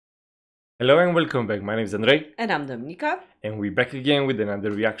Hello and welcome back. My name is Andrei. And I'm Dominika. And we're back again with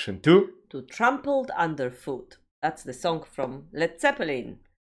another reaction to Trampled Under Foot. That's the song from Led Zeppelin.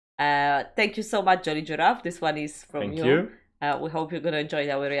 Thank you so much, Jolly Giraffe. This one is from Thank you. We hope you're going to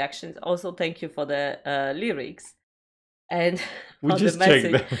enjoy our reactions. Also, thank you for the lyrics. And We for just the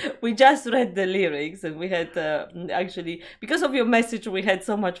message. checked them. We just read the lyrics and we had actually, because of your message, we had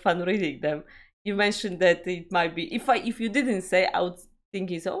so much fun reading them. You mentioned that it might be, if you didn't say, I would think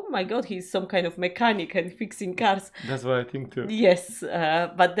he's, oh my god, he's some kind of mechanic and fixing cars. That's what I think too. Yes,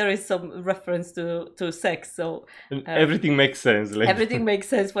 but there is some reference to sex, so And everything makes sense. Like everything makes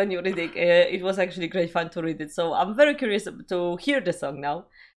sense when you read it. It was actually great fun to read it. So I'm very curious to hear the song now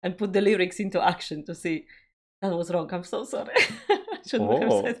and put the lyrics into action to see. That was wrong. I'm so sorry. Shouldn't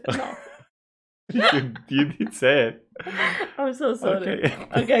have said it. No. you did say it. I'm so sorry. Okay.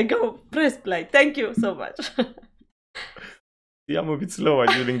 Okay, go press play. Thank you so much. See, I'm a bit slow. I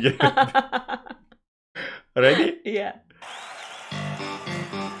didn't get it. Ready? Yeah.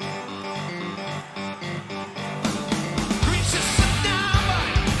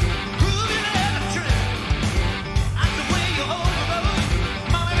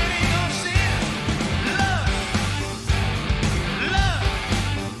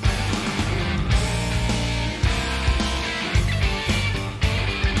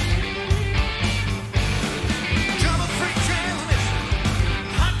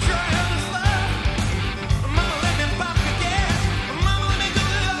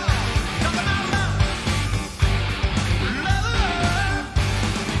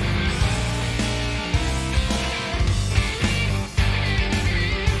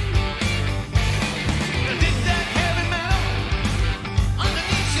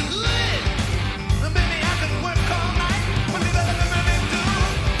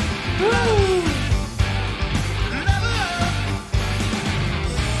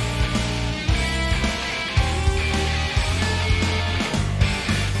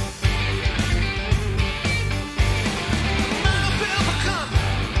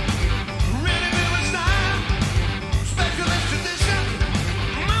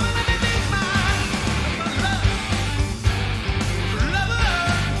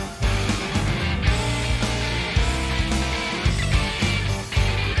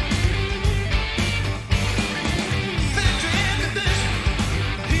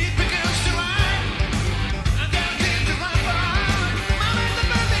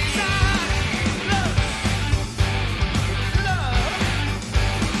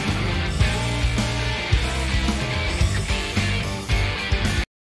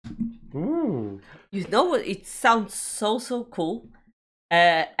 Ooh. You know what? It sounds so cool,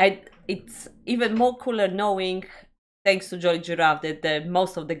 and it's even more cooler knowing, thanks to Jolly Giraffe, that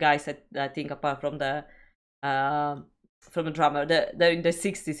most of the guys, I think, apart from the drummer, they're in the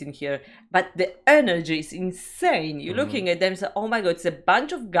 60s in here. But the energy is insane. You're looking at them, so oh my god, it's a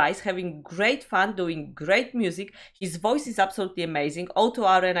bunch of guys having great fun, doing great music. His voice is absolutely amazing.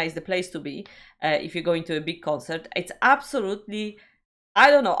 O2 Arena is the place to be if you're going to a big concert. It's absolutely. I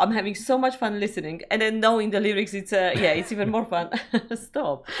don't know. I'm having so much fun listening, and then knowing the lyrics, it's it's even more fun.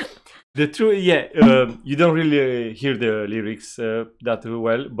 Stop. The truth, you don't really hear the lyrics that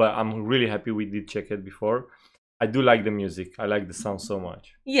well, but I'm really happy we did check it before. I do like the music. I like the sound so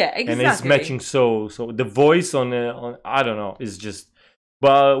much. Yeah, exactly. And it's matching so the voice on I don't know. It's just.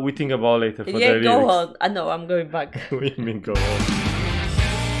 But we think about later for the lyrics. Go on. I know. I'm going back. What do you mean go on?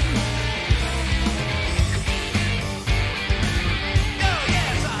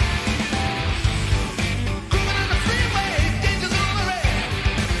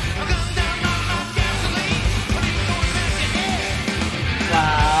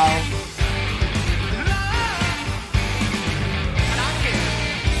 Wow.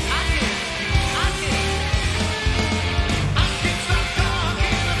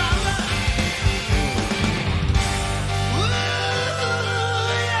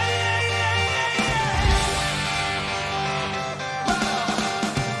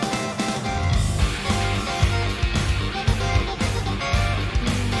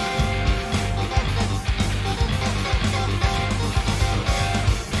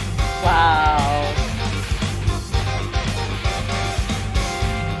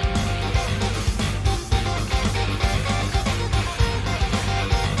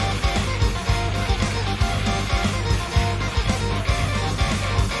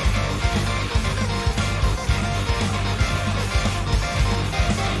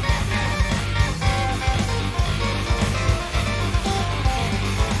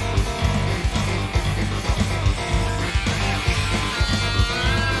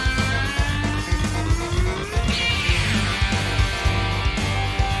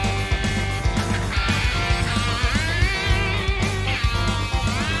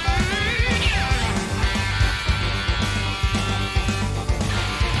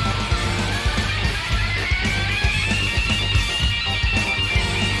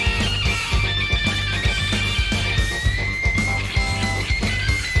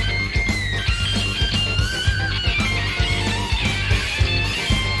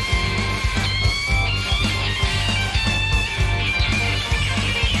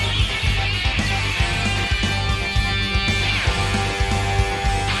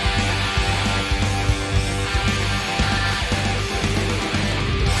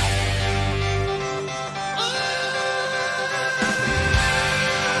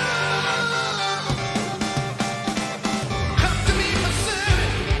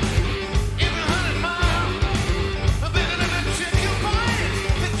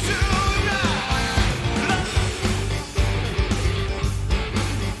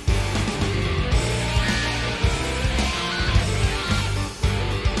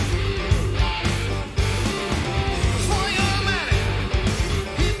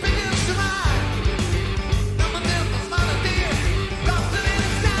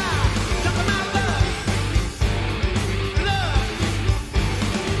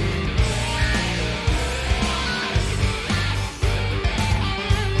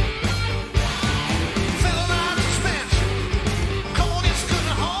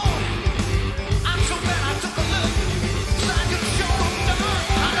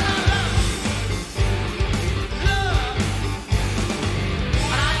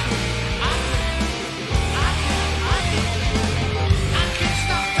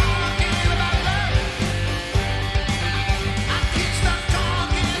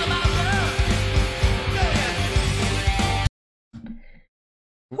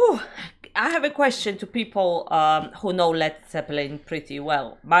 have a question to people who know Led Zeppelin pretty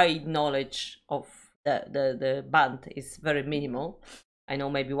well. My knowledge of the band is very minimal. I know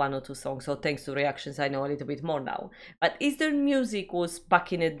maybe 1 or 2 songs, so thanks to reactions I know a little bit more now. But is their music was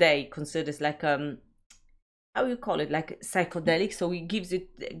back in the day considered like how you call it, like psychedelic? So it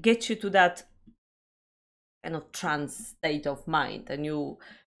gets you to that kind of trance state of mind, and you're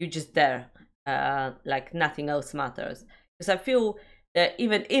just there, like nothing else matters. Because I feel that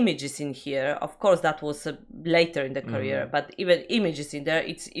even images in here, of course that was later in the career, but even images in there,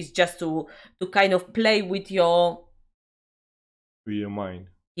 it's just to kind of play with your mind.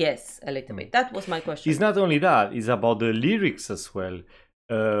 Yes, a little bit. That was my question. It's not only that, it's about the lyrics as well.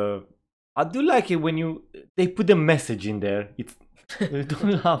 I do like it when they put a message in there. It's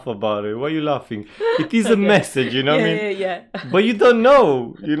don't laugh about it. Why are you laughing? It is a message, you know what I mean? Yeah. But you don't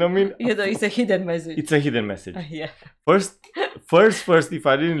know, you know what I mean? You know, it's a hidden message. It's a hidden message. Yeah. First, if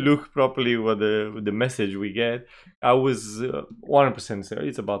I didn't look properly what the message we get, I was 100% sure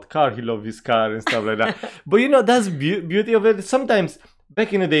it's about car. He loves his car and stuff like that. But you know, that's beauty of it. Sometimes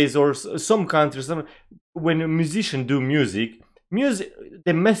back in the days, or some countries, when a musician do music,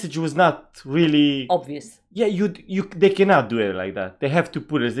 the message was not really obvious. Yeah, they cannot do it like that. They have to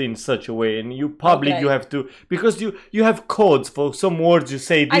put it in such a way, and you have to, because you have codes for some words. You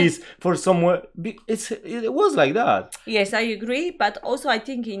say this for some word. It was like that. Yes, I agree, but also I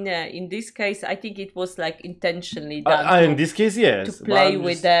think in this case, I think it was like intentionally done. In this case, yes, to play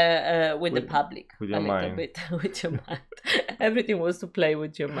with the public with your mind. Bit with your mind. Everything was to play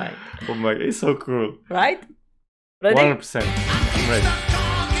with your mind. Oh my, it's so cool. Right? Ready? 100%. I'm ready.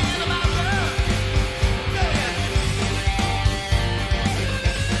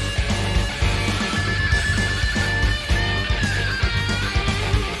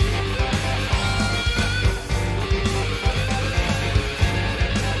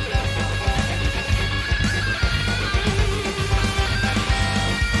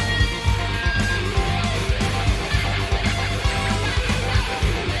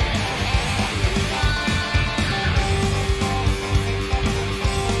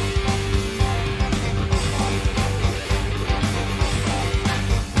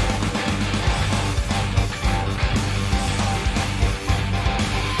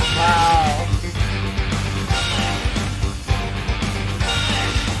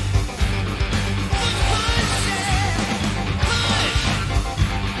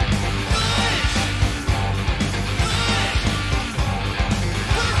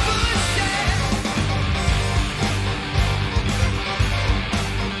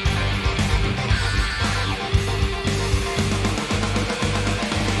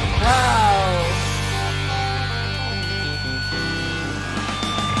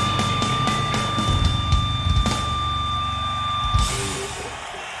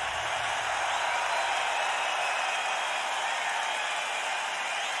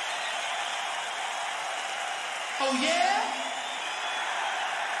 Oh yeah?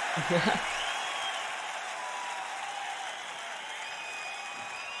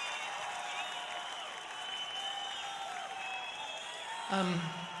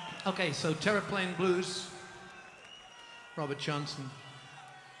 Okay, so Terraplane Blues, Robert Johnson,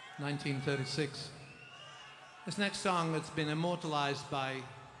 1936. This next song has been immortalized by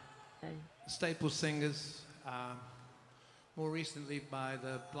staple singers, more recently by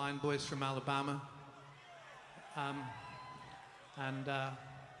the Blind Boys from Alabama. I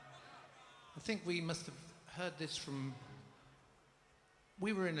think we must have heard this from,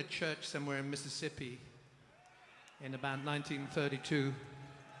 we were in a church somewhere in Mississippi in about 1932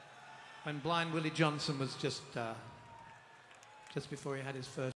 when Blind Willie Johnson was just before he had his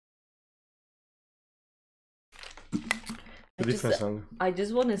first. I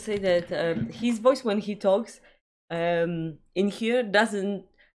just want to say that his voice when he talks in here doesn't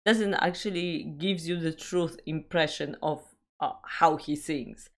actually gives you the truth impression of how he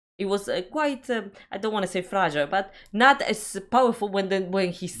sings. It was quite I don't want to say fragile, but not as powerful when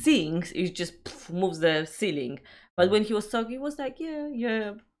he sings. It just moves the ceiling. But when he was talking, it was like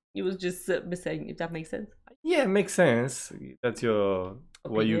yeah. It was just saying, if that makes sense. Yeah, it makes sense. That's your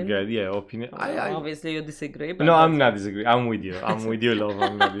opinion? What you get. Yeah, opinion. Obviously you disagree. But no, I'm not disagreeing. I'm with you. I'm with you, love.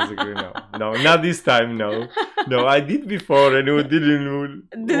 I'm not disagreeing. No, not this time. No, I did before, and it didn't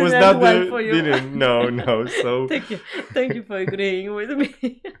was not well for you. Didn't. No. So thank you for agreeing with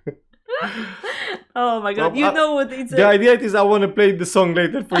me. Oh my God! You know what it's. The idea is I want to play the song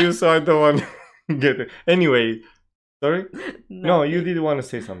later for you, so I don't want to get it anyway. Sorry? No, you did want to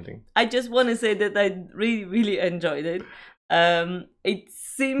say something. I just want to say that I really, really enjoyed it. It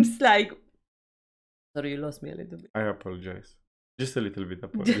seems like... Sorry, you lost me a little bit. I apologize. Just a little bit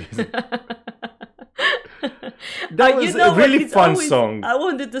apologize. That was You know a really what? It's fun always- song. I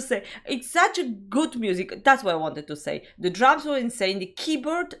wanted to say it's such a good music. That's what I wanted to say. The drums were insane. The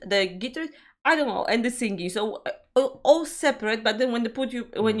keyboard, the guitar, I don't know, and the singing. So all separate, but then when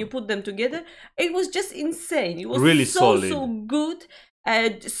you put them together, it was just insane. It was Really so solid. good.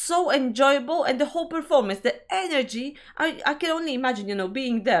 And so enjoyable, and the whole performance, the energy, I can only imagine,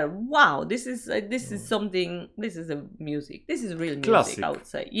 being there. Wow, this is something. This is a music. This is real music. Classic. I would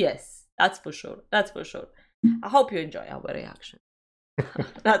say yes, that's for sure. That's for sure. I hope you enjoy our reaction.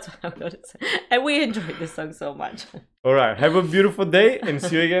 That's what I'm gonna say. And we enjoyed this song so much. All right, have a beautiful day and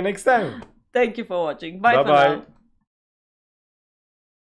see you again next time. Thank you for watching. Bye for Bye-bye. now.